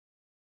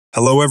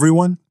Hello,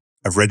 everyone.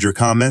 I've read your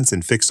comments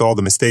and fixed all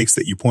the mistakes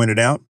that you pointed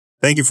out.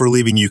 Thank you for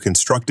leaving you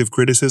constructive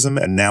criticism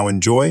and now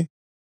enjoy.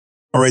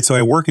 All right, so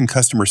I work in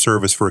customer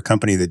service for a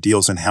company that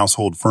deals in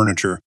household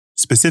furniture,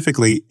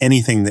 specifically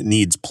anything that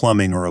needs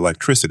plumbing or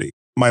electricity.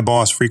 My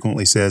boss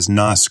frequently says,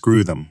 nah,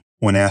 screw them,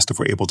 when asked if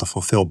we're able to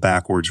fulfill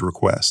backwards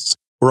requests.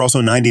 We're also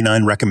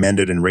 99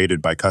 recommended and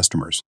rated by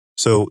customers.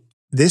 So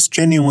this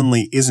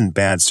genuinely isn't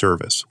bad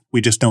service.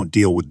 We just don't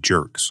deal with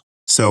jerks.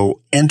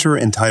 So enter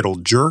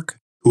entitled jerk,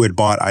 who had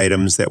bought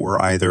items that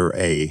were either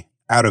A,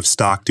 out of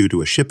stock due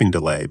to a shipping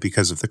delay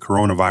because of the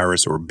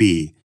coronavirus, or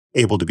B,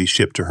 able to be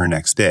shipped to her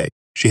next day.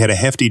 She had a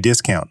hefty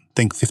discount,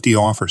 think 50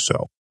 off or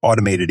so,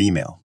 automated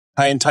email.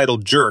 Hi,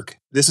 entitled jerk.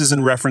 This is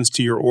in reference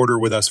to your order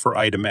with us for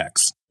item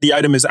X. The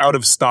item is out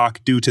of stock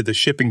due to the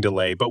shipping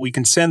delay, but we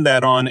can send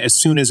that on as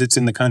soon as it's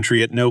in the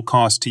country at no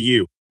cost to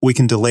you. We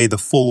can delay the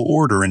full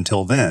order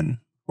until then,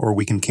 or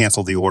we can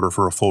cancel the order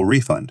for a full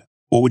refund.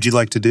 What would you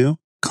like to do?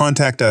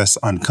 Contact us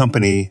on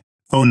company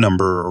phone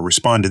number or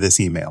respond to this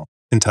email.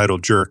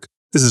 Entitled jerk.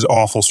 This is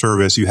awful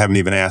service. You haven't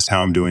even asked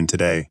how I'm doing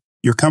today.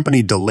 Your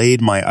company delayed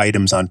my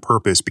items on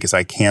purpose because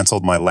I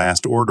canceled my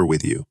last order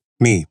with you.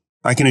 Me.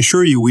 I can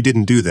assure you we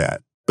didn't do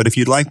that. But if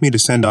you'd like me to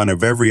send on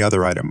of every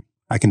other item,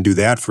 I can do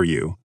that for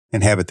you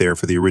and have it there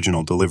for the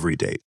original delivery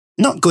date.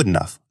 Not good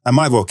enough. I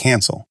might as well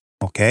cancel.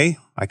 Okay,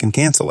 I can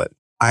cancel it.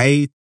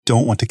 I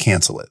don't want to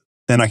cancel it.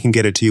 Then I can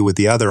get it to you with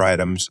the other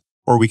items,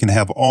 or we can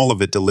have all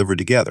of it delivered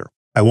together.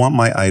 I want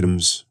my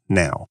items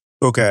now.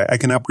 Okay, I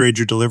can upgrade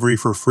your delivery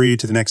for free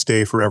to the next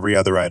day for every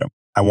other item.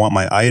 I want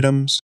my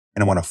items,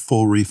 and I want a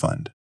full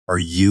refund. Are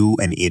you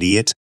an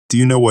idiot? Do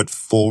you know what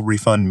full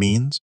refund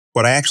means?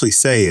 What I actually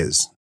say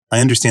is,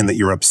 I understand that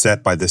you're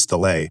upset by this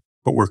delay,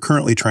 but we're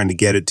currently trying to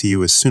get it to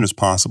you as soon as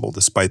possible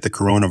despite the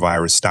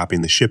coronavirus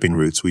stopping the shipping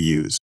routes we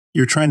use.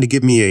 You're trying to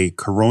give me a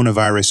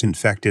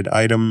coronavirus-infected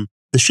item.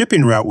 The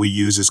shipping route we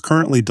use is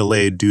currently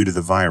delayed due to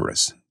the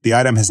virus. The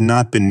item has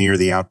not been near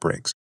the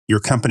outbreaks. Your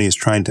company is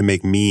trying to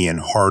make me and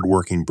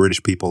hard-working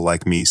British people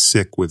like me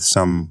sick with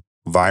some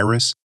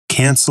virus.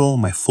 Cancel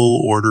my full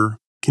order.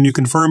 Can you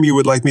confirm you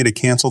would like me to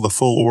cancel the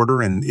full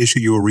order and issue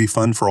you a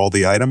refund for all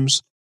the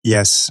items?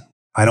 Yes,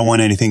 I don't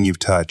want anything you've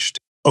touched.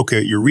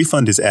 Okay, your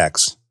refund is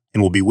X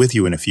and will be with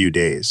you in a few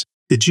days.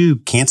 Did you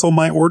cancel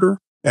my order?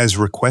 As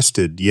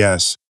requested,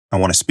 yes. I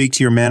want to speak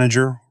to your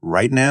manager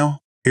right now.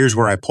 Here's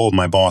where I pulled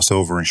my boss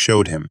over and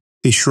showed him.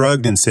 He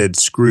shrugged and said,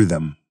 screw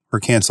them. Her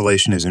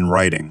cancellation is in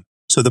writing.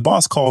 So the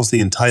boss calls the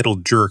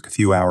entitled jerk a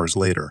few hours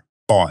later.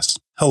 Boss,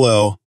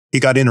 hello. He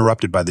got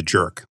interrupted by the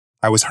jerk.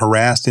 I was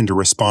harassed into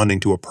responding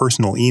to a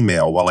personal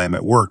email while I'm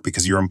at work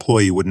because your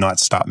employee would not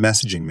stop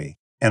messaging me,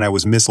 and I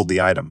was missiled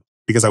the item.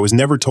 Because I was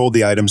never told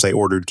the items I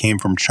ordered came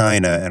from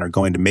China and are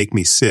going to make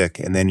me sick,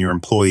 and then your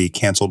employee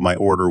canceled my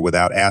order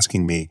without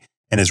asking me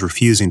and is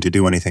refusing to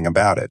do anything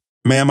about it.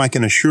 Ma'am, I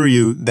can assure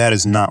you that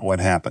is not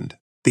what happened.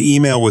 The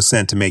email was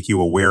sent to make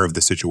you aware of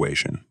the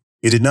situation.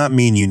 It did not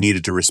mean you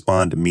needed to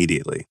respond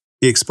immediately.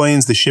 He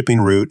explains the shipping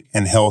route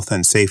and health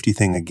and safety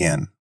thing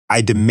again.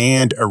 I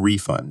demand a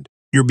refund.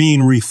 You're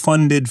being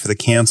refunded for the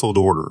canceled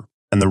order,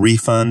 and the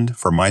refund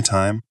for my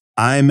time.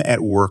 I'm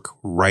at work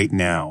right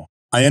now.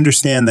 I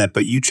understand that,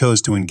 but you chose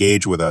to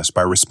engage with us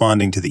by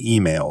responding to the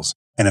emails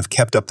and have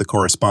kept up the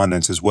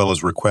correspondence as well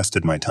as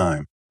requested my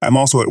time. I'm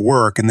also at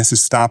work, and this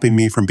is stopping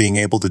me from being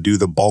able to do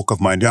the bulk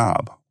of my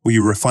job. Will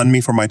you refund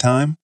me for my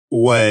time?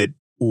 What?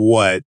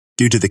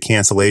 Due to the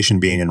cancellation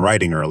being in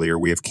writing earlier,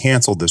 we have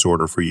canceled this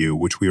order for you,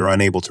 which we are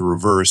unable to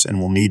reverse and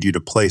will need you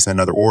to place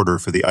another order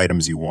for the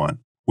items you want,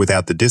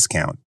 without the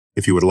discount,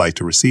 if you would like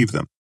to receive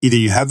them. Either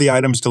you have the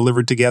items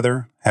delivered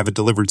together, have it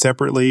delivered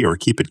separately, or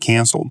keep it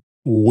canceled.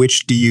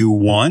 Which do you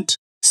want?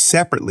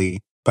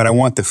 Separately, but I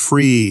want the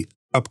free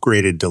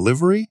upgraded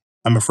delivery?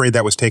 I'm afraid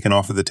that was taken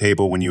off of the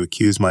table when you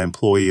accused my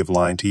employee of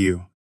lying to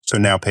you, so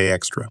now pay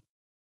extra.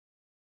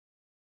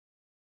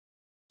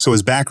 So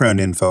as background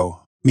info,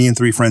 me and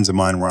 3 friends of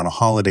mine were on a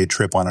holiday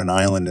trip on an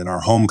island in our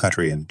home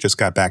country and just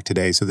got back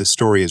today, so this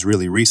story is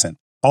really recent.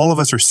 All of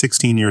us are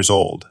 16 years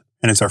old,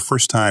 and it's our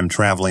first time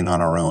traveling on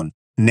our own.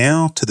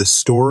 Now to the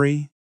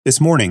story. This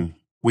morning,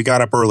 we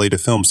got up early to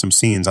film some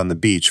scenes on the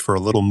beach for a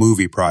little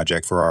movie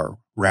project for our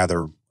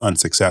rather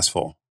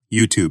unsuccessful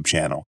YouTube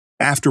channel.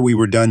 After we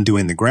were done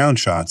doing the ground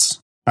shots,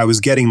 I was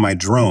getting my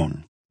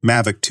drone,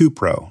 Mavic 2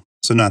 Pro,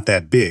 so not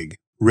that big,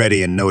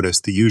 ready and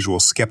noticed the usual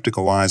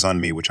skeptical eyes on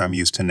me, which I'm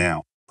used to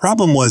now.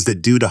 Problem was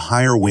that due to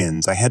higher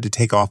winds, I had to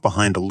take off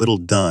behind a little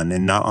dun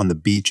and not on the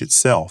beach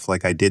itself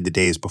like I did the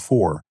days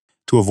before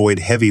to avoid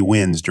heavy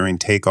winds during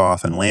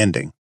takeoff and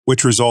landing,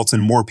 which results in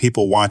more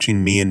people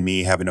watching me and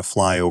me having to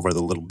fly over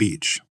the little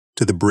beach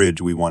to the bridge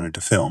we wanted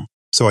to film.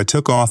 So I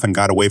took off and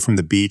got away from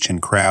the beach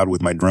and crowd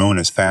with my drone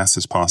as fast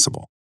as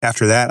possible.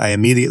 After that, I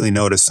immediately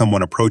noticed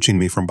someone approaching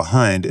me from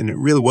behind, and it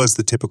really was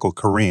the typical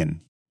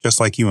Korean,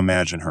 just like you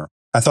imagine her.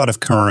 I thought of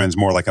Koreans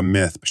more like a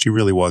myth, but she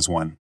really was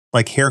one.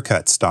 Like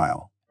haircut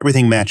style.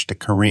 Everything matched a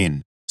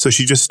Korean. So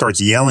she just starts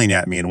yelling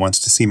at me and wants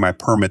to see my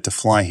permit to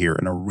fly here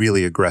in a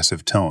really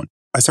aggressive tone.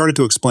 I started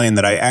to explain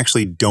that I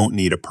actually don't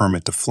need a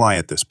permit to fly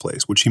at this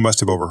place, which she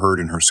must have overheard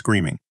in her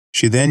screaming.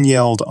 She then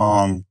yelled,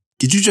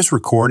 did you just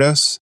record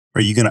us?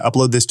 Are you going to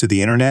upload this to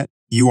the internet?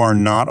 You are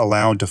not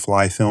allowed to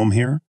fly film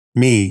here.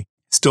 Me,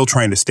 still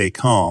trying to stay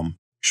calm,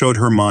 showed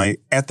her my,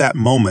 at that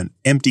moment,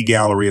 empty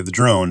gallery of the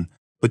drone,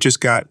 but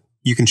just got,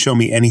 you can show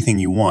me anything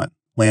you want.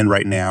 Land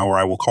right now or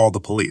I will call the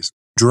police.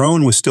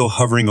 Drone was still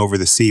hovering over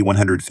the sea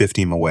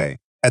 150 m away.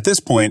 At this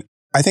point,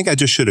 I think I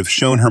just should have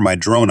shown her my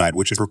drone ID,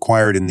 which is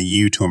required in the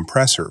U to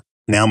impress her.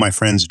 Now my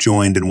friends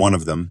joined and one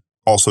of them,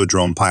 also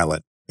drone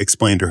pilot,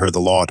 explained to her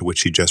the law to which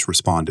she just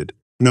responded.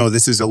 No,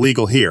 this is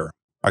illegal here.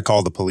 I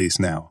call the police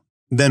now.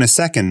 Then a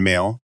second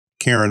male,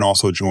 Karen,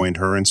 also joined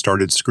her and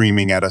started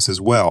screaming at us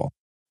as well.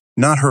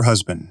 Not her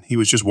husband. He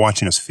was just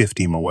watching us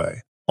 50 m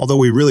away. Although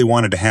we really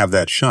wanted to have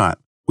that shot,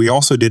 we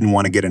also didn't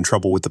want to get in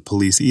trouble with the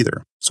police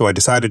either. So I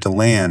decided to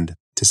land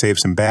to save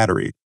some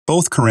battery.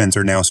 Both Karens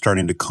are now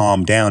starting to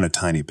calm down a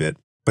tiny bit,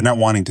 but not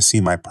wanting to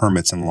see my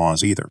permits and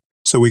laws either.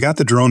 So we got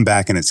the drone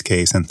back in its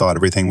case and thought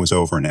everything was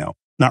over now.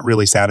 Not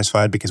really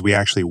satisfied because we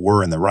actually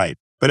were in the right.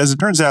 But as it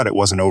turns out, it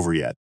wasn't over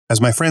yet. As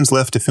my friends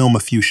left to film a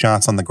few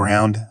shots on the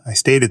ground, I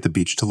stayed at the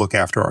beach to look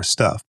after our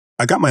stuff.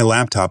 I got my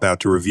laptop out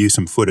to review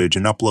some footage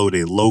and upload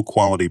a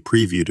low-quality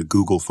preview to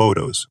Google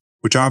Photos,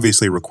 which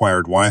obviously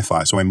required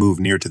Wi-Fi, so I moved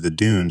near to the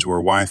dunes where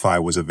Wi-Fi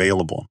was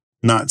available,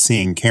 not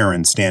seeing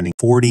Karen standing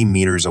 40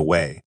 meters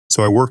away.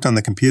 So I worked on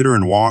the computer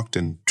and walked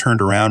and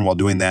turned around while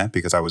doing that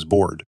because I was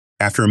bored.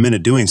 After a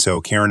minute doing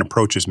so, Karen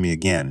approaches me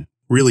again,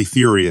 really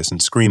furious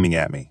and screaming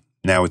at me.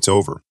 Now it's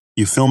over.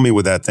 You film me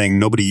with that thing,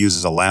 nobody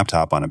uses a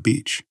laptop on a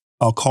beach.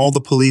 I'll call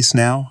the police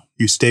now.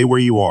 You stay where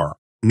you are.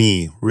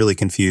 Me, really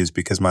confused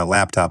because my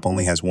laptop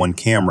only has one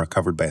camera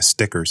covered by a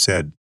sticker,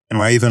 said,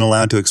 am I even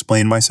allowed to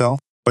explain myself?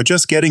 But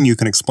just getting you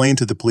can explain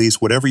to the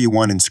police whatever you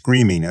want in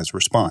screaming as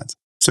response.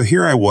 So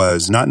here I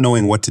was, not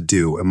knowing what to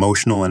do,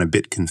 emotional and a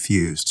bit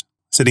confused,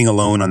 sitting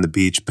alone on the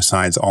beach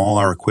besides all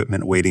our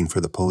equipment waiting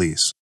for the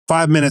police.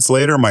 5 minutes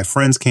later, my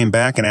friends came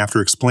back, and after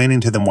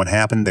explaining to them what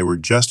happened, they were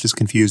just as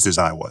confused as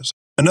I was.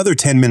 Another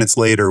 10 minutes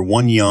later,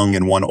 one young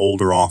and one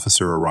older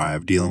officer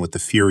arrived, dealing with the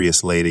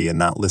furious lady and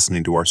not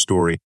listening to our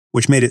story,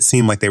 which made it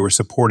seem like they were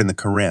supporting the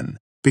Karen.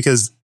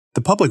 Because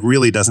the public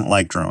really doesn't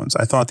like drones.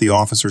 I thought the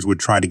officers would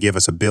try to give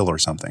us a bill or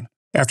something.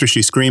 After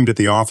she screamed at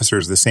the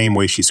officers the same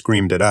way she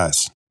screamed at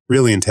us.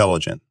 Really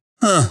intelligent.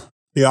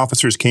 The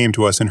officers came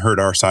to us and heard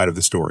our side of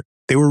the story.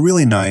 They were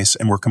really nice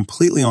and were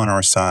completely on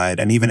our side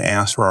and even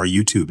asked for our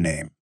YouTube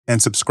name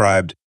and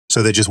subscribed,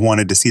 so they just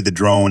wanted to see the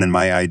drone and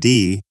my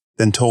ID,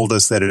 then told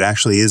us that it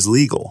actually is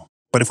legal.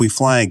 But if we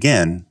fly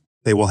again,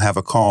 they will have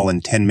a call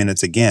in 10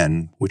 minutes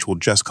again, which will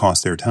just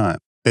cost their time.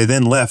 They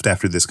then left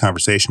after this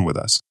conversation with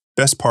us.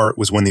 Best part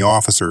was when the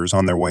officers,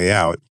 on their way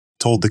out,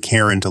 told the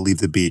Karen to leave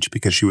the beach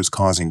because she was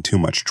causing too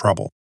much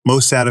trouble.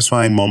 Most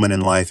satisfying moment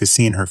in life is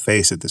seeing her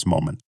face at this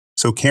moment.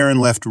 So Karen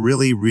left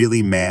really,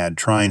 really mad,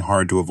 trying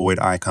hard to avoid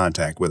eye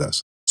contact with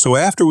us. So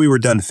after we were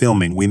done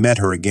filming, we met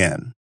her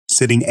again,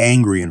 sitting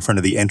angry in front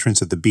of the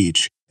entrance of the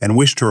beach, and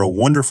wished her a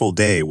wonderful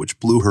day, which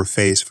blew her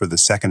face for the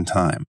second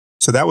time.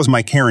 So that was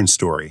my Karen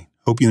story.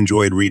 Hope you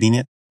enjoyed reading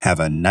it. Have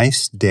a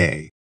nice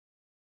day.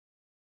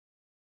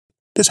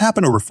 This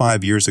happened over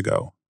 5 years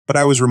ago, but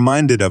I was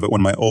reminded of it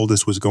when my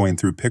oldest was going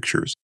through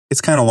pictures.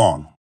 It's kind of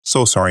long,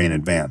 so sorry in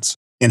advance.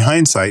 In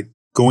hindsight,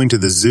 going to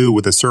the zoo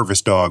with a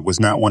service dog was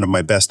not one of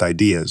my best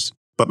ideas,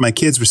 but my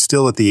kids were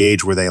still at the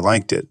age where they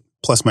liked it,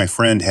 plus my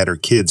friend had her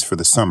kids for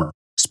the summer.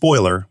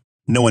 Spoiler,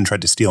 no one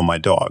tried to steal my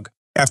dog.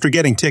 After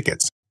getting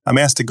tickets, I'm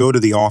asked to go to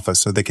the office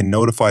so they can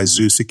notify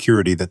zoo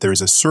security that there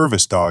is a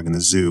service dog in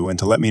the zoo and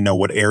to let me know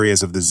what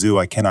areas of the zoo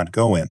I cannot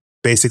go in.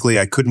 Basically,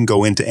 I couldn't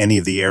go into any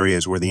of the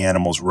areas where the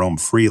animals roam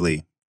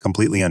freely.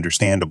 Completely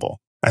understandable.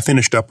 I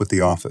finished up with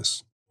the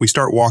office. We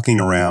start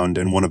walking around,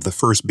 and one of the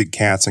first big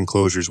cats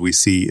enclosures we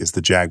see is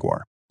the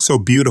jaguar. So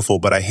beautiful,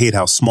 but I hate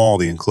how small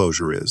the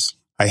enclosure is.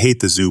 I hate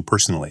the zoo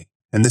personally,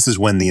 and this is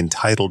when the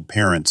entitled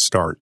parents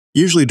start.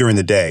 Usually during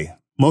the day,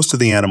 most of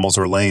the animals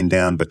are laying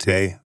down, but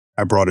today,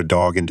 I brought a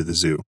dog into the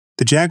zoo.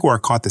 The jaguar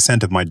caught the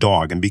scent of my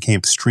dog and became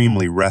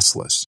extremely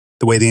restless.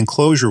 The way the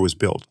enclosure was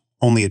built,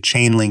 only a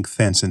chain-link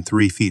fence and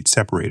 3 feet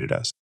separated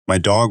us. My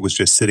dog was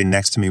just sitting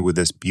next to me with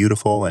this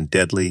beautiful and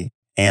deadly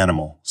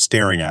animal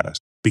staring at us.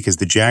 Because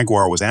the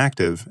jaguar was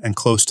active and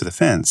close to the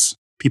fence,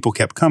 people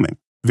kept coming.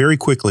 Very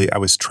quickly, I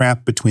was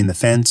trapped between the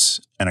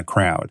fence and a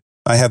crowd.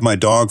 I have my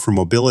dog for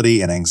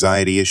mobility and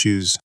anxiety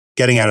issues.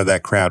 Getting out of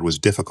that crowd was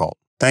difficult.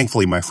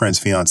 Thankfully, my friend's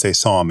fiancé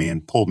saw me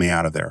and pulled me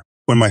out of there.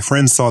 When my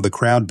friends saw the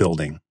crowd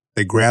building,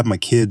 they grabbed my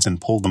kids and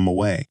pulled them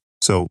away.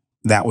 So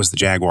that was the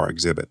jaguar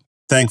exhibit.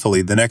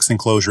 Thankfully, the next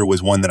enclosure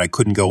was one that I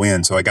couldn't go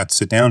in, so I got to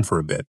sit down for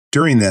a bit.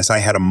 During this, I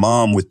had a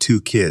mom with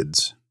 2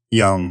 kids,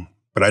 young,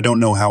 but I don't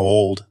know how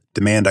old,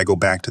 demand I go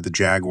back to the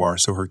jaguar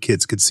so her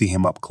kids could see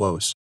him up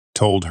close.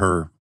 Told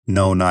her,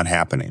 no, not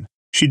happening.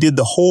 She did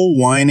the whole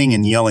whining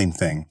and yelling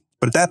thing,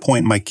 but at that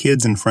point my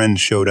kids and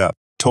friends showed up.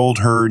 Told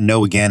her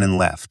no again and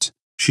left.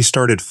 She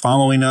started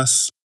following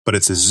us, but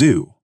it's a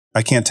zoo.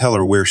 I can't tell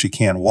her where she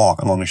can't walk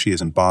as long as she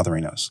isn't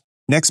bothering us.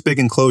 Next big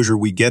enclosure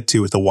we get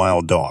to is the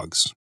wild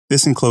dogs.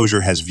 This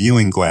enclosure has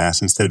viewing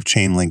glass instead of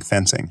chain link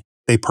fencing.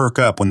 They perk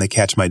up when they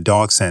catch my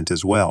dog scent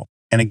as well.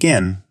 And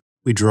again,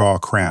 we draw a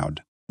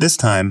crowd. This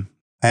time,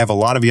 I have a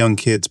lot of young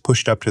kids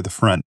pushed up to the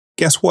front.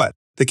 Guess what?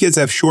 The kids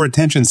have short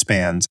attention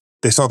spans.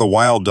 They saw the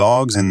wild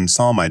dogs and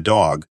saw my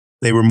dog.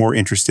 They were more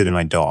interested in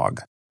my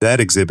dog. That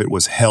exhibit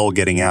was hell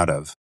getting out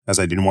of, as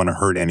I didn't want to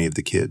hurt any of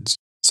the kids.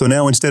 So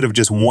now instead of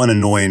just one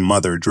annoying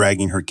mother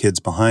dragging her kids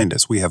behind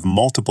us, we have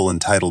multiple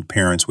entitled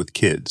parents with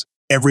kids.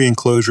 Every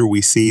enclosure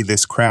we see,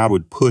 this crowd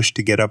would push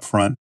to get up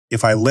front.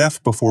 If I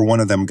left before one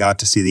of them got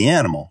to see the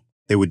animal,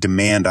 they would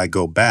demand I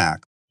go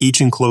back. Each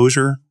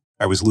enclosure,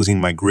 I was losing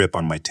my grip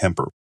on my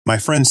temper. My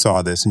friends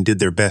saw this and did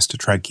their best to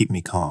try to keep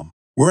me calm.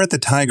 We're at the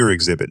tiger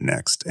exhibit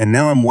next, and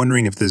now I'm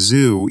wondering if the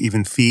zoo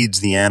even feeds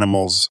the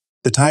animals.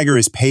 The tiger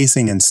is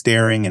pacing and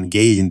staring and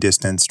gauging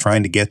distance,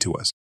 trying to get to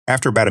us.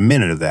 After about a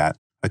minute of that,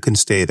 I couldn't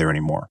stay there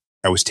anymore.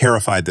 I was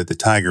terrified that the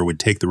tiger would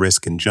take the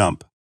risk and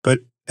jump. But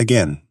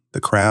again, the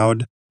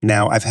crowd.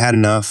 Now I've had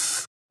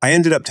enough. I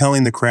ended up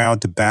telling the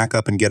crowd to back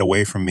up and get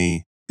away from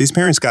me. These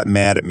parents got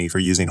mad at me for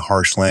using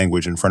harsh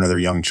language in front of their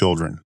young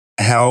children.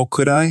 How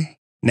could I?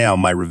 Now,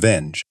 my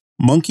revenge.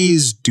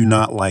 Monkeys do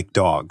not like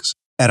dogs.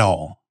 At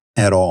all.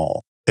 At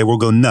all. They will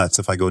go nuts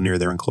if I go near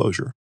their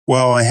enclosure.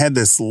 Well, I had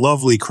this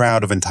lovely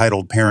crowd of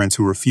entitled parents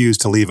who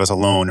refused to leave us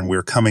alone, and we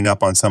were coming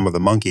up on some of the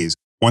monkeys.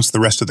 Once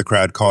the rest of the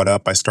crowd caught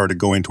up, I started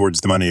going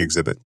towards the money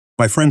exhibit.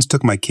 My friends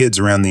took my kids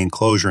around the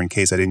enclosure in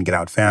case I didn't get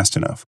out fast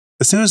enough.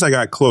 As soon as I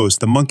got close,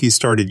 the monkeys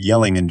started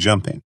yelling and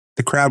jumping.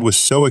 The crowd was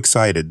so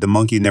excited, the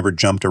monkey never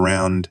jumped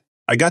around.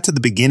 I got to the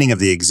beginning of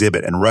the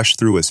exhibit and rushed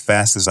through as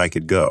fast as I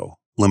could go.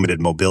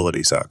 Limited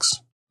mobility sucks.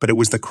 But it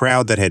was the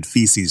crowd that had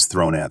feces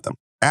thrown at them.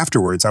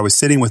 Afterwards, I was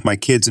sitting with my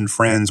kids and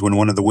friends when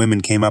one of the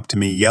women came up to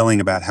me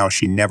yelling about how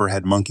she never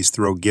had monkeys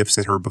throw gifts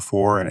at her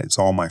before and it's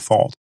all my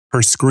fault.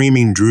 Her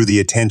screaming drew the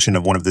attention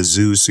of one of the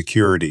zoo's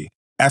security.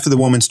 After the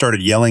woman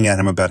started yelling at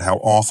him about how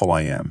awful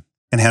I am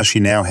and how she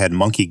now had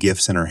monkey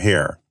gifts in her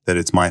hair, that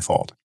it's my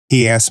fault.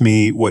 He asked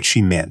me what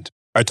she meant.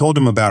 I told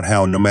him about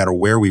how no matter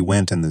where we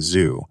went in the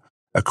zoo,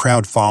 a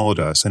crowd followed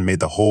us and made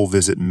the whole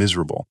visit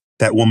miserable.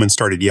 That woman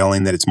started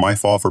yelling that it's my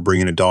fault for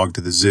bringing a dog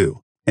to the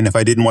zoo. And if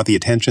I didn't want the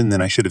attention,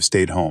 then I should have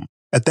stayed home.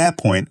 At that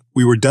point,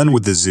 we were done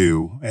with the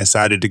zoo and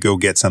decided to go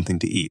get something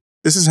to eat.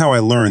 This is how I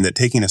learned that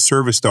taking a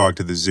service dog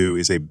to the zoo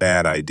is a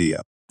bad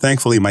idea.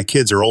 Thankfully, my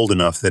kids are old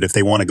enough that if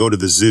they want to go to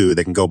the zoo,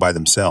 they can go by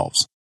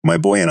themselves. My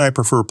boy and I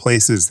prefer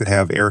places that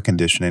have air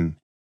conditioning.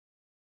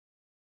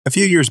 A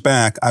few years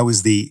back, I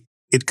was the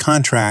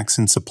contracts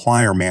and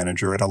supplier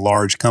manager at a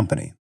large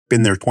company.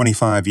 Been there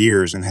 25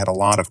 years and had a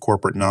lot of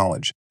corporate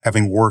knowledge,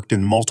 having worked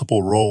in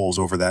multiple roles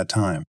over that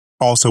time.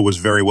 Also was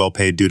very well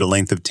paid due to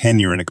length of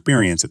tenure and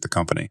experience at the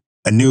company.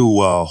 A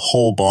new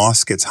whole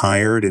boss gets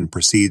hired and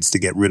proceeds to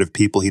get rid of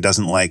people he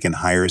doesn't like and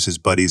hires his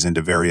buddies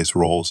into various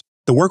roles.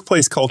 The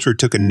workplace culture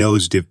took a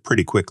nosedive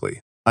pretty quickly.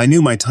 I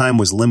knew my time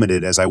was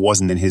limited as I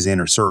wasn't in his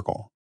inner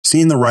circle.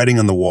 Seeing the writing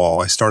on the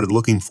wall, I started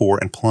looking for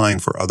and applying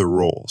for other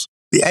roles.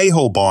 The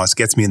a-hole boss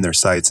gets me in their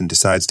sights and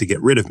decides to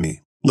get rid of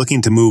me,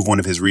 looking to move one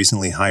of his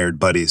recently hired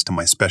buddies to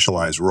my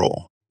specialized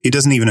role. He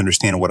doesn't even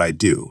understand what I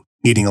do,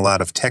 needing a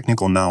lot of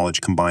technical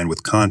knowledge combined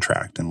with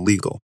contract and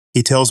legal.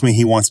 He tells me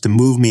he wants to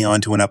move me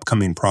onto an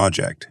upcoming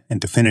project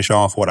and to finish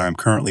off what I'm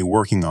currently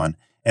working on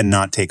and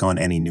not take on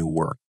any new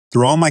work.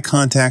 Through all my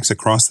contacts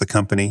across the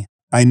company,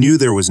 I knew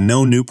there was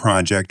no new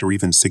project or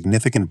even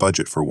significant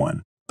budget for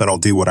one, but I'll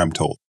do what I'm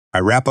told. I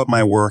wrap up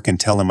my work and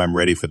tell him I'm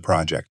ready for the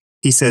project.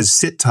 He says,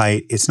 sit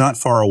tight, it's not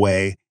far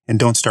away, and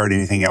don't start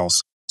anything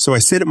else. So I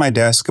sit at my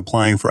desk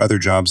applying for other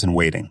jobs and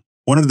waiting.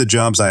 One of the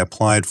jobs I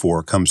applied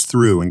for comes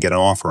through and get an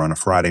offer on a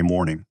Friday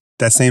morning.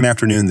 That same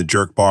afternoon, the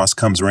jerk boss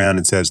comes around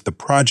and says, the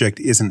project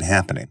isn't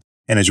happening,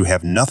 and as you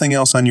have nothing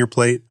else on your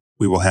plate,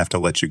 we will have to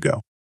let you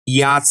go.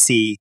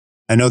 Yahtzee.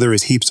 I know there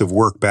is heaps of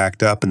work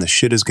backed up and the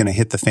shit is going to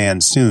hit the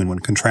fan soon when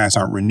contracts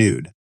aren't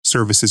renewed,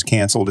 services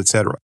canceled,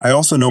 etc. I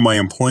also know my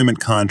employment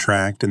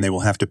contract and they will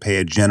have to pay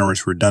a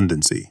generous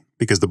redundancy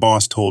because the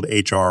boss told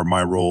HR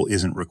my role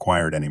isn't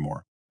required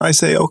anymore. I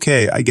say,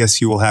 okay, I guess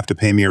you will have to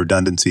pay me a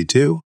redundancy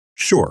too?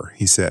 Sure,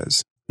 he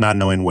says, not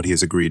knowing what he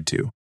has agreed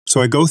to.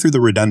 So I go through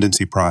the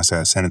redundancy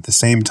process and at the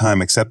same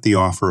time accept the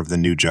offer of the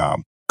new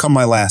job. Come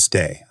my last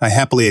day, I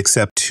happily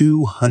accept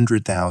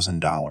 $200,000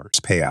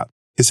 payout.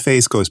 His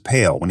face goes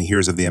pale when he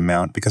hears of the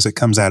amount because it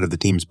comes out of the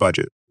team's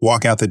budget.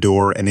 Walk out the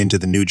door and into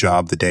the new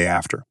job the day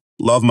after.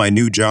 Love my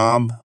new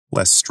job,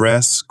 less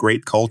stress,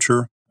 great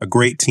culture, a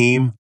great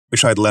team.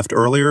 Wish I'd left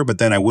earlier, but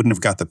then I wouldn't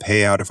have got the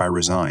payout if I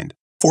resigned.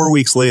 4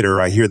 weeks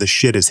later, I hear the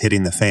shit is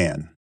hitting the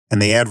fan,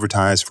 and they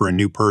advertise for a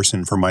new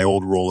person for my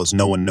old role as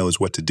no one knows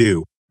what to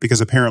do,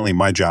 because apparently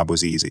my job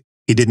was easy.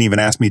 He didn't even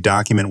ask me to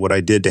document what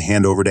I did to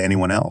hand over to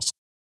anyone else.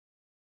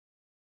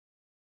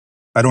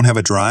 I don't have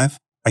a drive.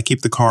 I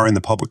keep the car in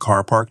the public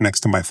car park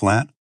next to my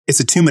flat. It's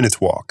a 2-minute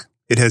walk.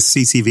 It has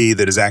CCTV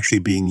that is actually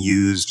being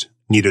used,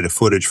 needed a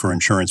footage for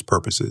insurance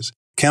purposes.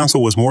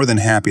 Council was more than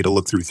happy to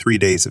look through 3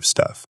 days of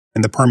stuff,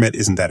 and the permit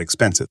isn't that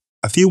expensive.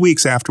 A few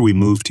weeks after we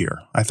moved here,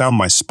 I found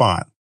my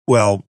spot,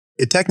 Well,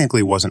 it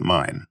technically wasn't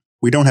mine.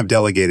 We don't have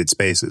delegated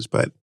spaces,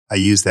 but I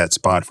used that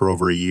spot for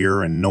over a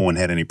year and no one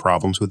had any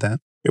problems with that.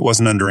 It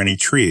wasn't under any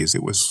trees.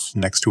 It was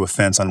next to a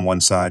fence on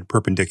one side,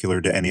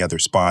 perpendicular to any other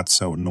spots,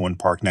 so no one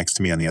parked next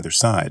to me on the other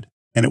side.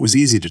 And it was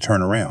easy to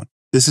turn around.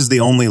 This is the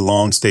only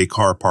long-stay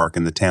car park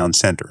in the town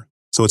center,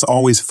 so it's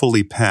always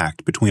fully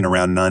packed between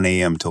around 9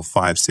 a.m. till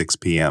 6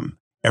 p.m.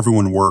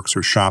 Everyone works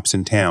or shops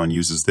in town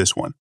uses this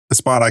one. The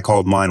spot I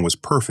called mine was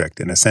perfect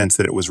in a sense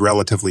that it was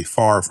relatively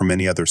far from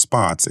any other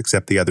spots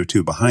except the other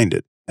two behind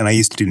it, and I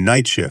used to do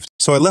night shift,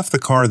 so I left the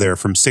car there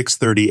from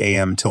 6:30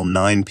 a.m. till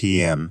 9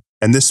 p.m.,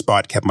 and this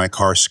spot kept my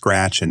car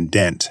scratch and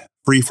dent,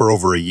 free for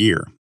over a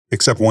year,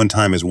 except one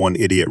time as one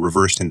idiot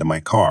reversed into my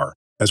car,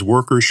 as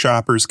workers,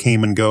 shoppers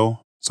came and go,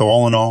 so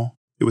all in all,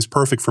 it was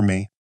perfect for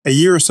me. A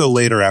year or so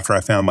later after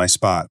I found my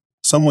spot,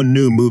 someone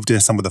new moved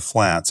into some of the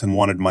flats and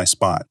wanted my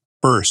spot.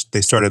 First,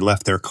 they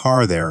left their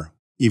car there,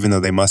 even though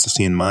they must have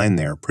seen mine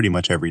there pretty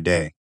much every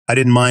day. I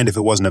didn't mind if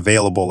it wasn't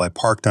available, I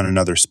parked on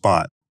another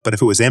spot, but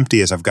if it was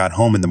empty as I've got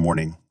home in the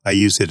morning, I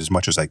used it as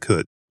much as I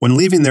could. When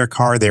leaving their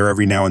car there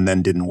every now and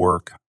then didn't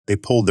work, they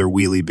pulled their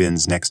wheelie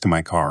bins next to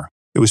my car.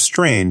 It was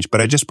strange,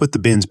 but I just put the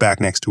bins back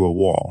next to a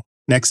wall.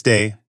 Next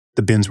day,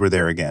 the bins were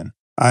there again.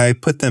 I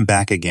put them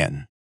back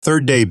again.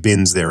 Third day,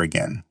 bins there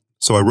again.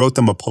 So I wrote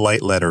them a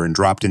polite letter and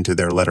dropped into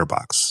their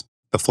letterbox.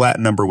 The flat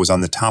number was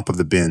on the top of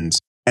the bins,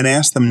 and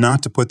asked them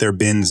not to put their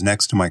bins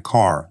next to my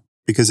car,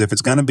 because if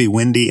it's going to be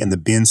windy and the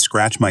bins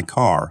scratch my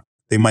car,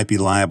 they might be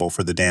liable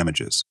for the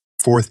damages.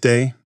 Fourth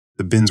day,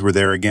 the bins were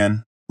there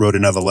again. Wrote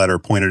another letter,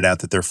 pointed out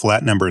that their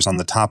flat number is on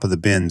the top of the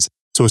bins,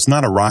 so it's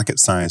not a rocket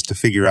science to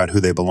figure out who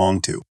they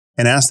belong to,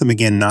 and asked them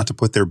again not to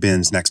put their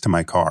bins next to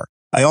my car.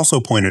 I also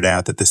pointed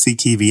out that the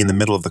CTV in the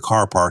middle of the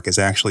car park is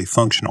actually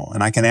functional,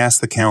 and I can ask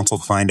the council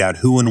to find out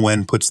who and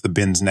when puts the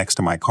bins next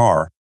to my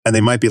car, and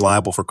they might be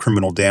liable for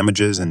criminal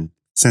damages, and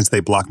since they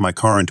blocked my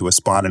car into a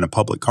spot in a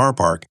public car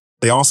park,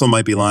 they also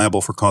might be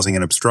liable for causing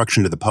an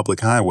obstruction to the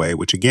public highway,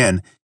 which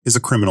again is a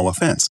criminal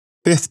offense.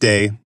 Fifth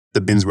day,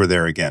 the bins were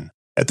there again.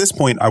 At this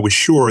point, I was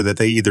sure that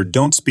they either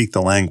don't speak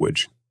the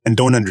language and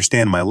don't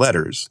understand my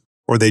letters,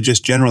 or they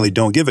just generally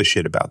don't give a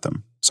shit about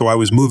them. So I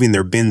was moving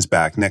their bins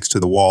back next to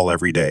the wall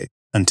every day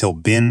until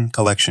bin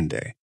collection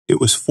day.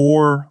 It was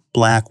 4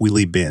 black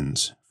wheelie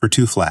bins for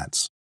 2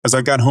 flats. As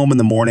I got home in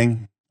the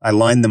morning, I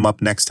lined them up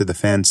next to the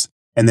fence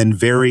and then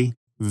very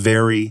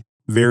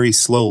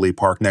slowly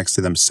parked next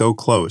to them so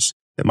close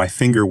that my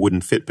finger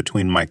wouldn't fit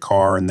between my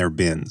car and their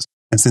bins.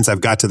 And since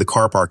I've got to the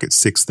car park at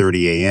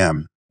 6:30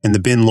 a.m., and the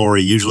bin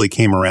lorry usually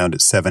came around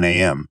at 7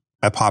 a.m.,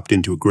 I popped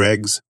into a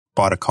Greg's,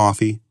 bought a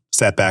coffee,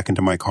 sat back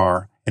into my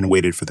car, and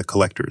waited for the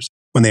collectors.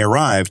 When they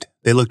arrived,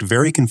 they looked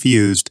very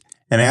confused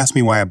and asked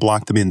me why I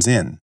blocked the bins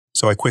in,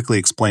 so I quickly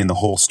explained the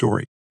whole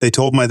story. They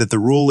told me that the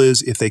rule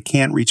is if they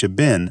can't reach a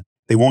bin,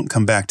 they won't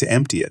come back to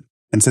empty it.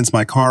 And since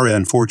my car is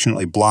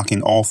unfortunately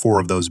blocking all 4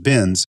 of those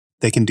bins,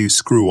 they can do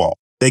screw all.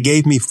 They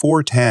gave me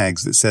 4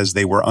 tags that says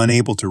they were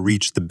unable to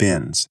reach the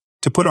bins,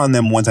 to put on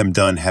them once I'm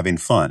done having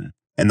fun,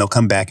 and they'll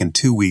come back in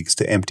 2 weeks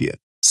to empty it.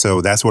 So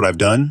that's what I've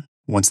done.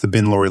 Once the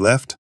bin lorry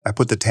left, I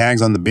put the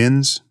tags on the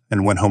bins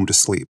and went home to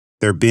sleep.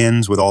 Their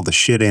bins with all the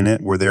shit in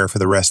it were there for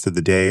the rest of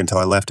the day until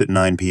I left at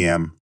 9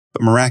 p.m.,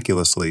 but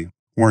miraculously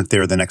weren't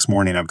there the next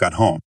morning I got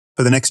home.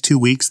 For the next 2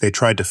 weeks, they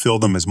tried to fill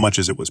them as much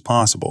as it was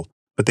possible,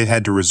 but they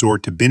had to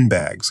resort to bin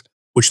bags,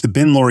 which the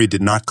bin lorry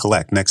did not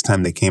collect next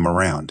time they came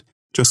around,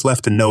 just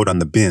left a note on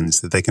the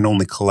bins that they can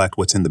only collect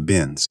what's in the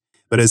bins.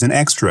 But as an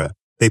extra,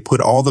 they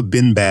put all the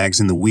bin bags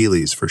in the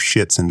wheelies for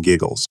shits and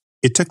giggles.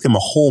 It took them a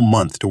whole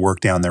month to work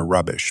down their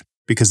rubbish,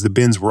 because the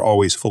bins were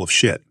always full of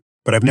shit,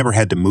 but I've never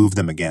had to move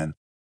them again.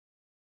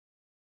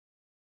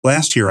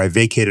 Last year, I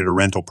vacated a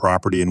rental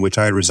property in which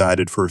I had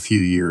resided for a few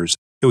years.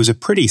 It was a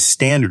pretty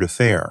standard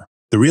affair.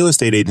 The real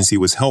estate agency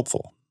was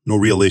helpful, no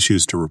real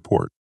issues to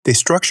report. They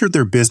structured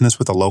their business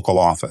with a local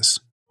office,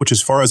 which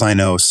as far as I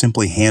know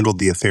simply handled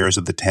the affairs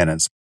of the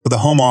tenants, with a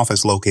home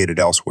office located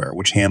elsewhere,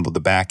 which handled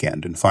the back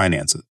end and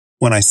finances.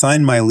 When I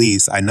signed my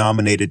lease, I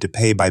nominated to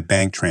pay by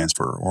bank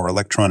transfer or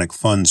electronic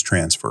funds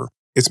transfer.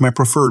 It's my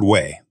preferred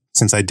way,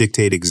 since I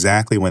dictate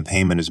exactly when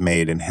payment is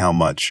made and how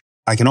much.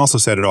 I can also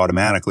set it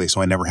automatically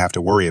so I never have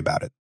to worry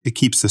about it. It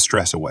keeps the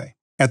stress away.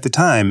 At the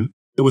time,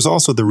 it was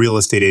also the real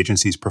estate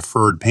agency's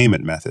preferred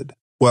payment method.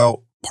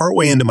 Well,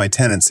 partway into my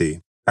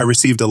tenancy, I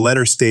received a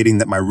letter stating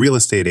that my real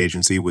estate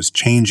agency was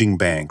changing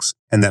banks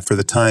and that for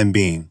the time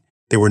being,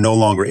 they were no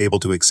longer able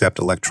to accept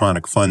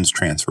electronic funds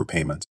transfer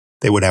payments.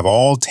 They would have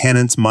all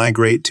tenants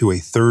migrate to a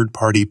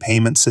third-party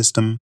payment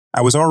system.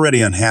 I was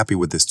already unhappy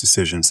with this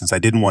decision since I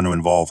didn't want to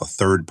involve a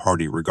third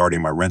party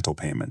regarding my rental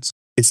payments.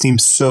 It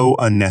seemed so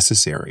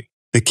unnecessary.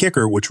 The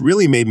kicker, which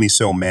really made me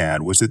so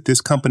mad, was that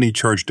this company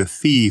charged a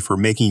fee for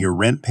making your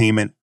rent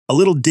payment. A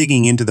little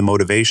digging into the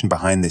motivation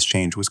behind this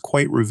change was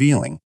quite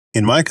revealing.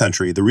 In my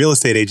country, the real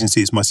estate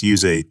agencies must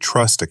use a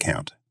trust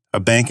account, a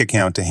bank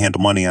account to handle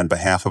money on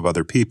behalf of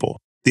other people,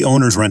 the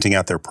owners renting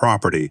out their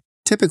property.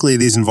 Typically,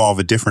 these involve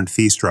a different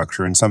fee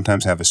structure and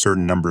sometimes have a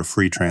certain number of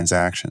free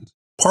transactions.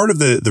 Part of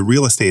the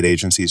real estate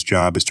agency's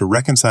job is to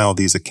reconcile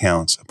these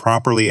accounts,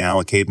 properly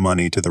allocate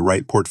money to the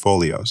right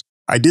portfolios.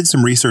 I did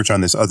some research on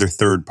this other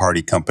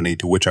third-party company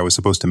to which I was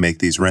supposed to make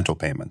these rental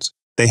payments.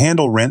 They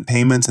handle rent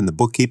payments and the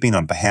bookkeeping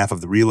on behalf of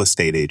the real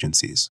estate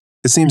agencies.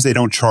 It seems they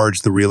don't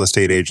charge the real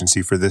estate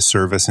agency for this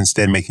service,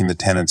 instead making the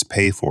tenants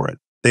pay for it.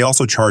 They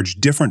also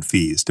charge different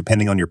fees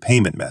depending on your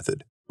payment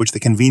method, which they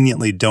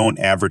conveniently don't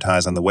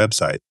advertise on the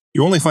website.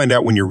 You only find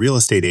out when your real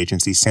estate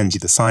agency sends you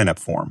the sign-up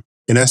form.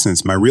 In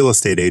essence, my real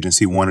estate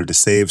agency wanted to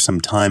save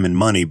some time and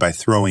money by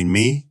throwing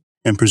me,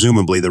 and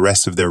presumably the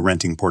rest of their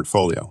renting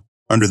portfolio,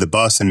 under the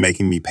bus and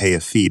making me pay a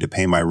fee to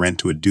pay my rent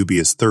to a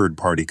dubious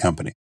third-party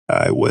company.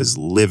 I was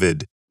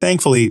livid.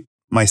 Thankfully,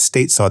 my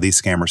state saw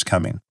these scammers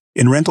coming.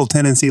 In rental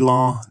tenancy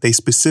law, they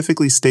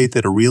specifically state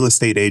that a real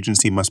estate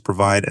agency must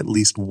provide at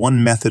least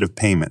one method of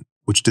payment,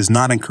 which does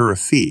not incur a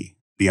fee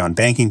beyond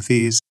banking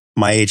fees.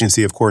 My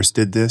agency, of course,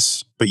 did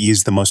this, but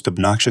used the most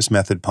obnoxious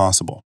method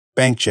possible: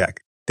 bank check.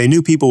 They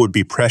knew people would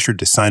be pressured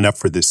to sign up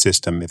for this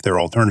system if their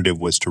alternative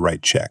was to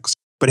write checks.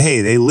 But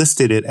hey, they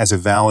listed it as a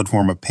valid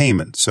form of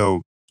payment,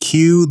 so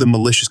cue the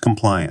malicious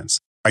compliance.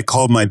 I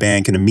called my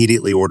bank and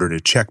immediately ordered a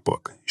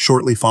checkbook,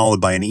 shortly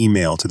followed by an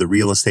email to the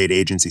real estate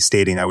agency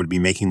stating I would be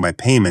making my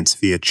payments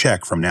via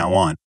check from now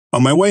on.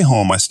 On my way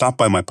home, I stopped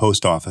by my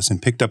post office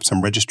and picked up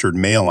some registered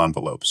mail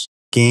envelopes.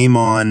 Game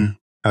on.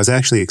 I was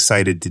actually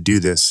excited to do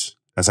this,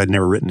 as I'd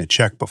never written a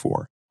check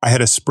before. I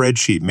had a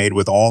spreadsheet made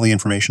with all the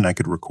information I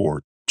could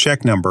record: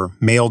 check number,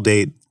 mail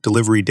date,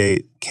 delivery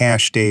date,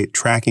 cash date,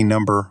 tracking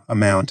number,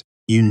 amount.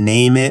 You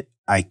name it,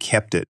 I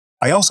kept it.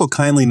 I also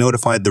kindly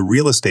notified the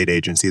real estate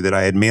agency that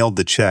I had mailed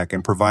the check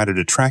and provided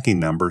a tracking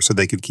number so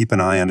they could keep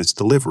an eye on its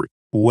delivery.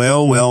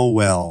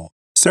 Well.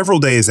 Several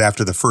days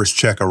after the first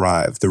check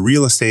arrived, the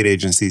real estate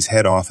agency's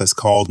head office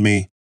called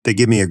me. They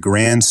give me a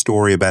grand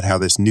story about how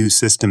this new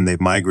system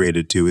they've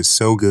migrated to is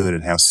so good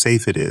and how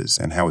safe it is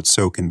and how it's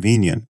so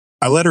convenient.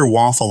 I let her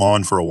waffle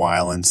on for a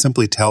while and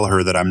simply tell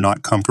her that I'm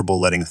not comfortable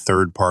letting a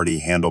third party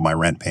handle my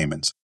rent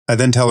payments. I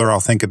then tell her I'll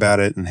think about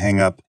it and hang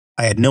up.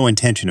 I had no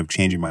intention of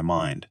changing my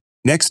mind.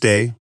 Next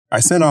day, I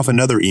sent off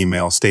another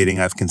email stating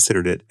I've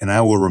considered it and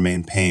I will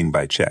remain paying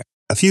by check.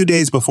 A few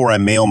days before I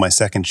mail my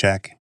second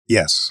check,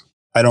 yes,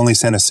 I'd only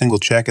sent a single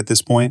check at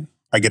this point,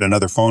 I get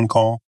another phone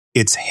call.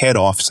 It's head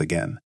office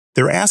again.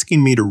 They're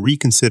asking me to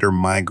reconsider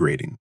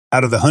migrating.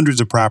 Out of the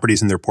hundreds of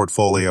properties in their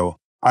portfolio,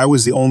 I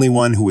was the only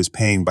one who was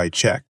paying by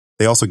check.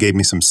 They also gave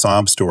me some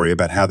sob story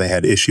about how they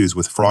had issues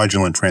with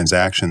fraudulent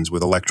transactions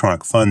with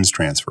electronic funds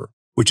transfer,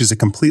 which is a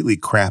completely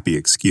crappy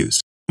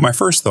excuse. My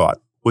first thought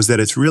was that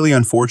it's really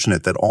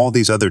unfortunate that all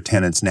these other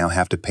tenants now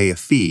have to pay a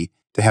fee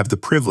to have the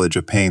privilege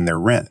of paying their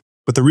rent.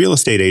 But the real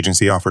estate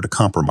agency offered a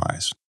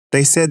compromise.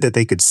 They said that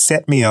they could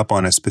set me up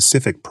on a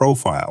specific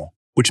profile,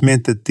 which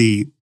meant that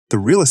the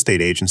real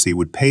estate agency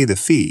would pay the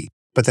fee,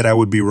 but that I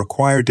would be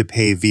required to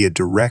pay via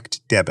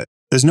direct debit.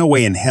 There's no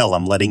way in hell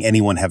I'm letting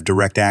anyone have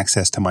direct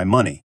access to my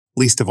money,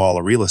 least of all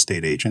a real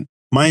estate agent.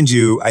 Mind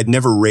you, I'd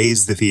never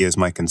raised the fee as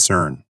my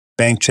concern.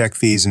 Bank check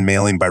fees and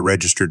mailing by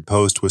registered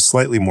post was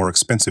slightly more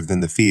expensive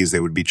than the fees they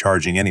would be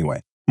charging anyway.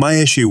 My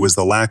issue was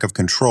the lack of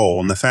control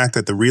and the fact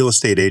that the real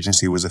estate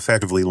agency was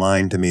effectively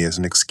lying to me as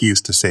an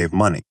excuse to save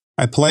money.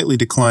 I politely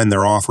declined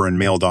their offer and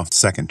mailed off the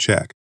second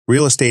check.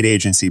 Real estate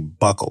agency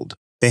buckled.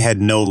 They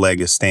had no leg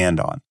to stand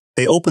on.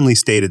 They openly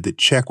stated that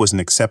check was an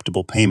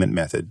acceptable payment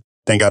method,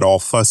 then got all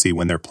fussy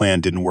when their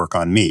plan didn't work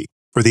on me.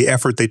 For the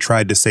effort they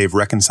tried to save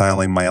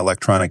reconciling my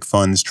electronic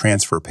funds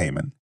transfer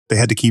payment, they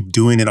had to keep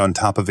doing it on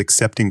top of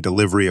accepting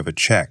delivery of a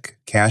check,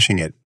 cashing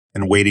it,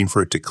 and waiting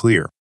for it to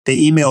clear. They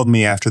emailed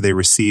me after they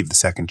received the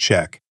second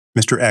check.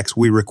 Mr. X,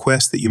 we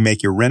request that you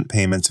make your rent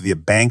payments via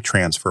bank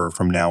transfer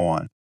from now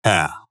on.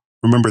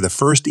 Remember the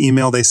first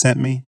email they sent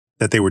me?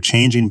 That they were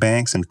changing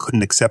banks and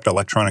couldn't accept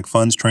electronic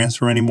funds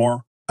transfer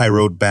anymore? I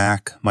wrote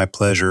back, my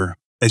pleasure.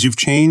 As you've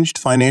changed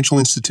financial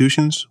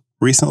institutions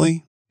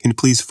recently, can you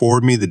please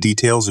forward me the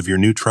details of your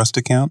new trust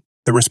account?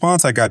 The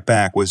response I got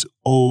back was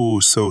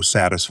oh so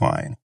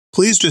satisfying.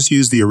 Please just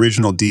use the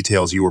original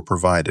details you were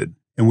provided,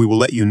 and we will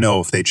let you know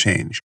if they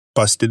change.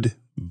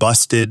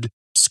 Busted.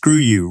 Screw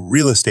you,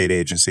 real estate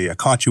agency, I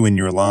caught you in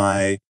your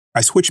lie. I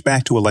switched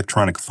back to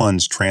electronic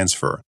funds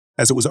transfer,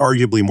 as it was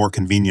arguably more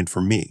convenient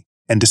for me.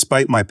 And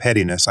despite my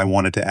pettiness, I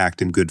wanted to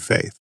act in good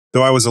faith,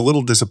 though I was a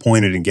little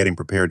disappointed in getting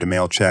prepared to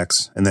mail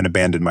checks and then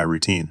abandoned my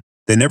routine.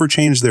 They never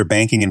changed their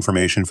banking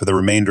information for the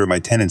remainder of my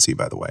tenancy,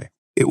 by the way.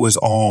 It was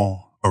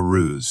all a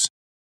ruse.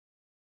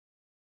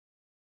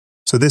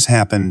 So this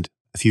happened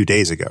a few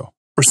days ago.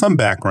 For some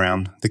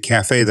background, the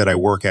cafe that I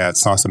work at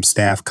saw some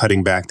staff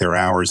cutting back their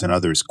hours and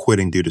others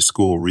quitting due to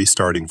school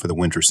restarting for the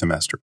winter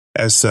semester.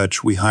 As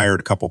such, we hired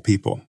a couple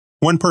people.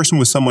 One person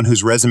was someone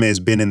whose resume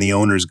has been in the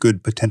owner's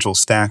good potential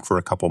stack for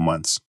a couple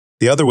months.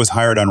 The other was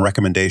hired on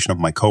recommendation of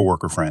my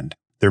coworker friend,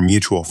 their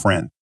mutual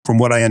friend. From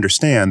what I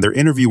understand, their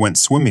interview went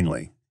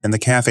swimmingly, and the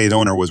cafe's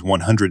owner was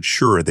 100%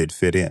 sure they'd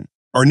fit in.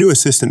 Our new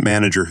assistant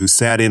manager who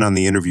sat in on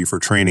the interview for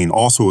training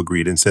also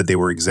agreed and said they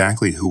were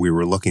exactly who we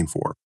were looking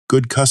for.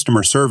 Good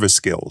customer service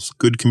skills,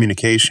 good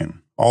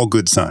communication, all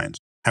good signs.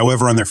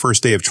 However, on their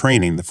first day of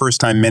training, the first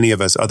time many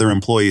of us other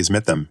employees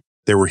met them,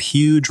 there were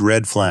huge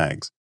red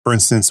flags. For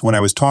instance, when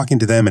I was talking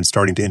to them and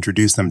starting to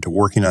introduce them to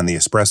working on the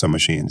espresso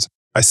machines,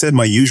 I said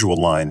my usual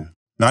line,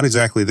 not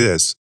exactly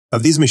this,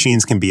 of these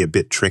machines can be a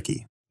bit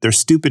tricky. They're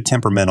stupid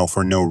temperamental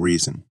for no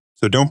reason.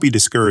 So don't be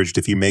discouraged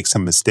if you make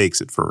some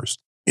mistakes at first.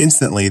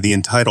 Instantly, the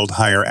entitled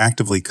hire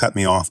actively cut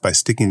me off by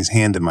sticking his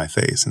hand in my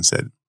face and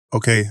said,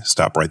 "Okay,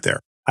 stop right there.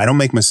 I don't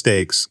make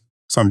mistakes,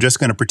 so I'm just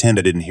going to pretend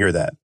I didn't hear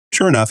that."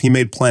 Sure enough, he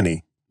made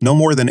plenty. No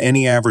more than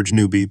any average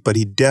newbie, but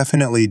he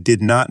definitely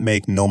did not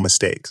make no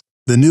mistakes.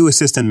 The new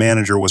assistant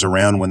manager was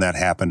around when that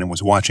happened and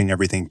was watching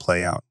everything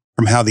play out,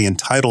 from how the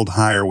entitled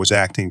hire was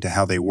acting to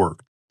how they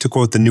worked. To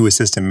quote the new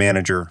assistant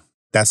manager,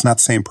 "That's not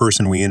the same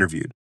person we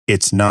interviewed."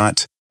 It's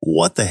not.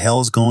 What the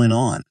hell's going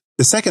on?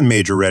 The second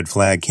major red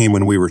flag came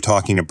when we were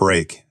talking a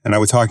break, and I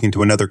was talking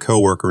to another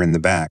coworker in the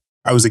back.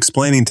 I was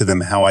explaining to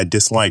them how I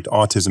disliked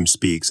Autism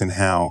Speaks and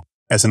how,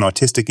 as an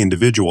autistic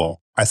individual,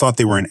 I thought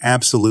they were an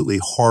absolutely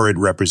horrid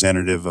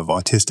representative of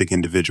autistic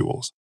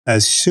individuals.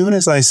 As soon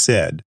as I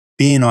said,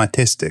 being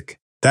autistic,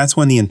 that's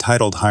when the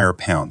entitled hire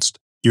pounced.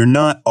 "You're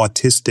not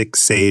autistic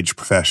sage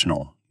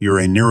professional. You're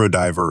a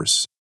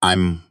neurodiverse."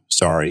 "I'm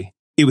sorry."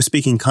 He was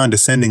speaking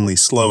condescendingly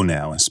slow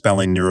now and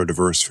spelling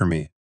neurodiverse for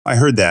me. "I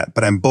heard that,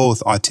 but I'm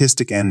both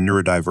autistic and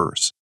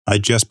neurodiverse. I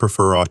just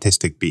prefer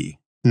autistic B."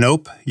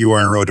 "Nope, you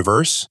are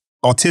neurodiverse.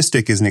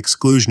 Autistic is an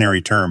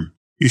exclusionary term.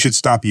 You should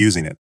stop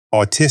using it.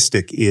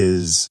 Autistic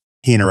is..."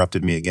 He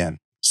interrupted me again.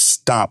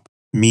 "Stop."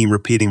 Me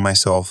repeating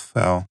myself.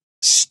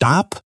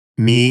 Stop?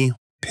 Me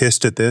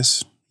pissed at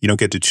this. You don't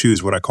get to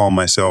choose what I call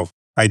myself.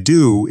 I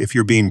do if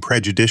you're being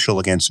prejudicial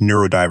against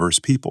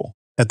neurodiverse people.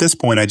 At this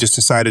point, I just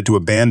decided to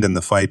abandon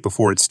the fight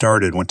before it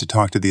started, went to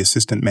talk to the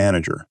assistant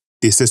manager.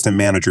 The assistant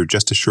manager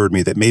just assured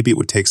me that maybe it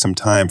would take some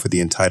time for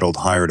the entitled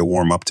hire to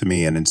warm up to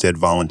me and instead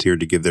volunteered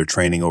to give their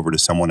training over to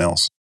someone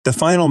else. The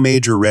final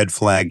major red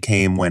flag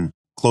came when,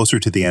 closer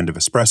to the end of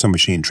espresso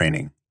machine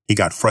training, he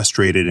got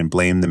frustrated and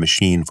blamed the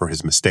machine for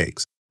his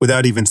mistakes.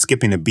 Without even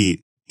skipping a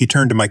beat, he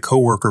turned to my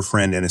coworker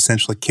friend and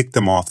essentially kicked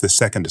them off the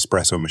second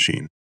espresso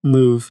machine.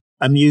 "Move.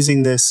 I'm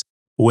using this."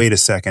 "Wait a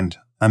second.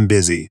 I'm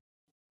busy."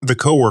 The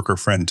coworker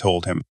friend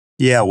told him.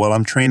 "Yeah, well,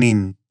 I'm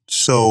training,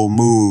 so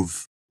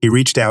move." He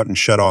reached out and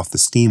shut off the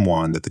steam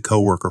wand that the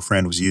coworker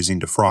friend was using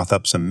to froth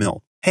up some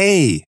milk.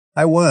 "Hey,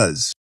 I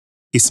was."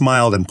 He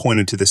smiled and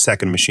pointed to the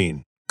second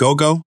machine.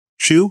 Go,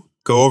 Shu,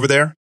 go over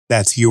there.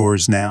 That's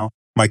yours now."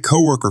 My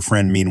coworker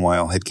friend,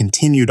 meanwhile, had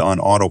continued on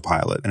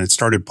autopilot and had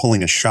started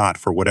pulling a shot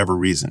for whatever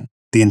reason.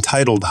 The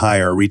entitled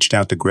hire reached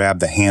out to grab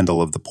the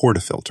handle of the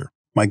portafilter.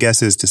 My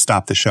guess is to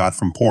stop the shot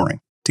from pouring.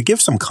 To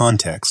give some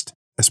context,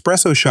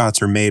 espresso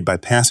shots are made by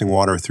passing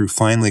water through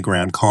finely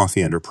ground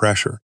coffee under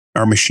pressure.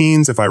 Our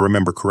machines, if I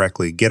remember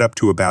correctly, get up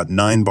to about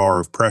 9 bar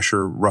of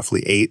pressure,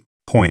 roughly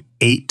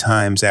 8.8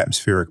 times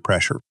atmospheric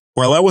pressure.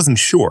 Well, I wasn't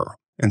sure,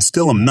 and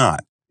still am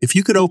not. If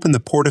you could open the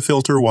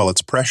portafilter while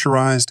it's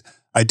pressurized,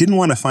 I didn't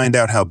want to find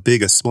out how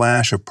big a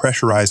splash of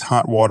pressurized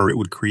hot water it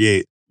would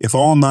create if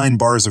all 9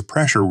 bars of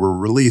pressure were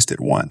released at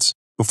once.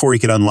 Before he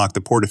could unlock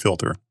the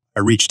portafilter,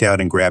 I reached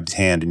out and grabbed his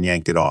hand and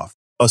yanked it off.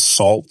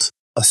 "Assault.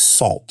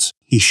 Assault."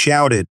 He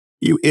shouted.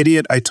 "You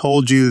idiot, I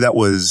told you that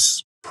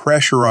was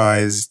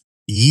pressurized.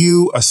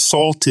 You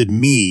assaulted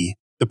me.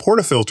 The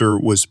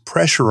portafilter was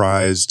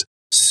pressurized,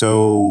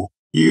 so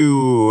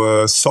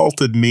you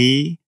assaulted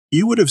me?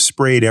 You would have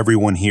sprayed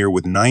everyone here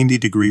with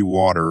 90-degree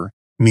water."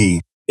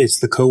 "Me. It's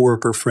the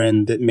coworker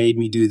friend that made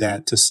me do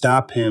that to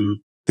stop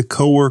him." "The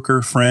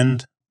coworker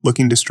friend?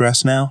 Looking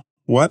distressed now?"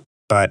 "What?"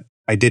 "But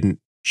I didn't."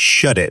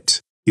 "Shut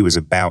it." He was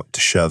about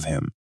to shove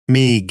him.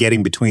 Me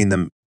getting between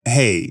them.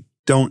 "Hey,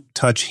 don't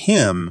touch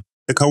him."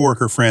 The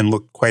coworker friend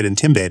looked quite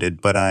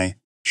intimidated, but I...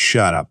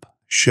 Shut up.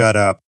 Shut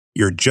up.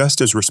 You're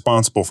just as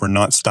responsible for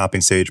not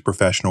stopping Sage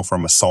Professional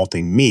from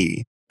assaulting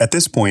me. At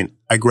this point,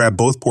 I grabbed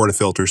both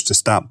portafilters to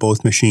stop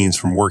both machines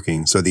from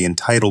working so the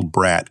entitled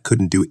brat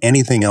couldn't do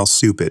anything else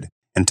stupid,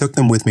 and took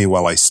them with me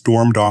while I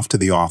stormed off to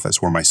the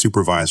office where my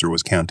supervisor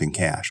was counting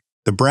cash.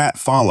 The brat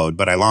followed,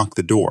 but I locked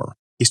the door.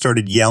 He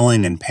started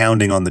yelling and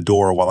pounding on the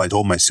door while I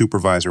told my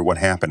supervisor what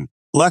happened.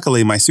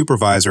 Luckily, my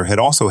supervisor had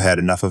also had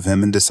enough of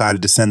him and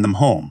decided to send them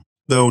home,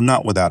 though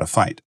not without a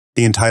fight.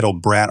 The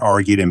entitled brat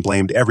argued and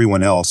blamed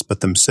everyone else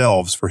but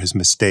themselves for his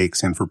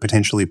mistakes and for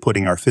potentially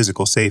putting our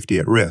physical safety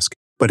at risk.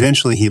 But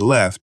eventually he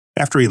left.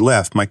 After he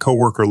left, my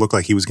coworker looked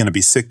like he was going to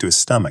be sick to his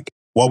stomach.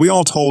 While we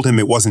all told him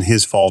it wasn't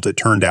his fault it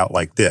turned out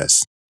like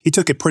this, he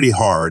took it pretty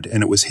hard,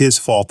 and it was his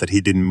fault that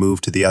he didn't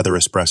move to the other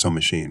espresso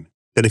machine.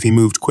 That if he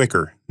moved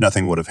quicker,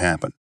 nothing would have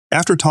happened.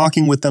 After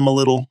talking with them a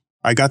little,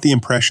 I got the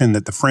impression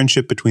that the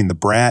friendship between the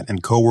brat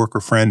and coworker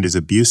friend is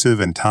abusive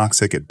and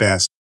toxic at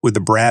best, with the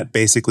brat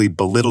basically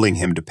belittling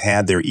him to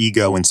pad their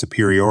ego and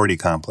superiority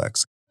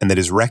complex, and that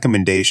his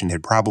recommendation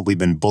had probably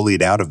been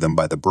bullied out of them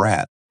by the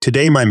brat.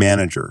 Today, my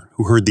manager,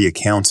 who heard the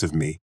accounts of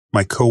me,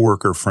 my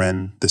coworker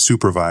friend, the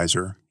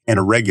supervisor, and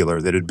a regular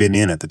that had been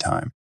in at the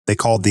time, they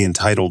called the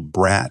entitled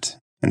brat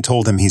and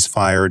told him he's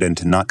fired and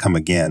to not come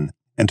again,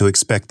 and to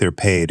expect their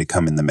pay to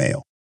come in the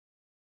mail.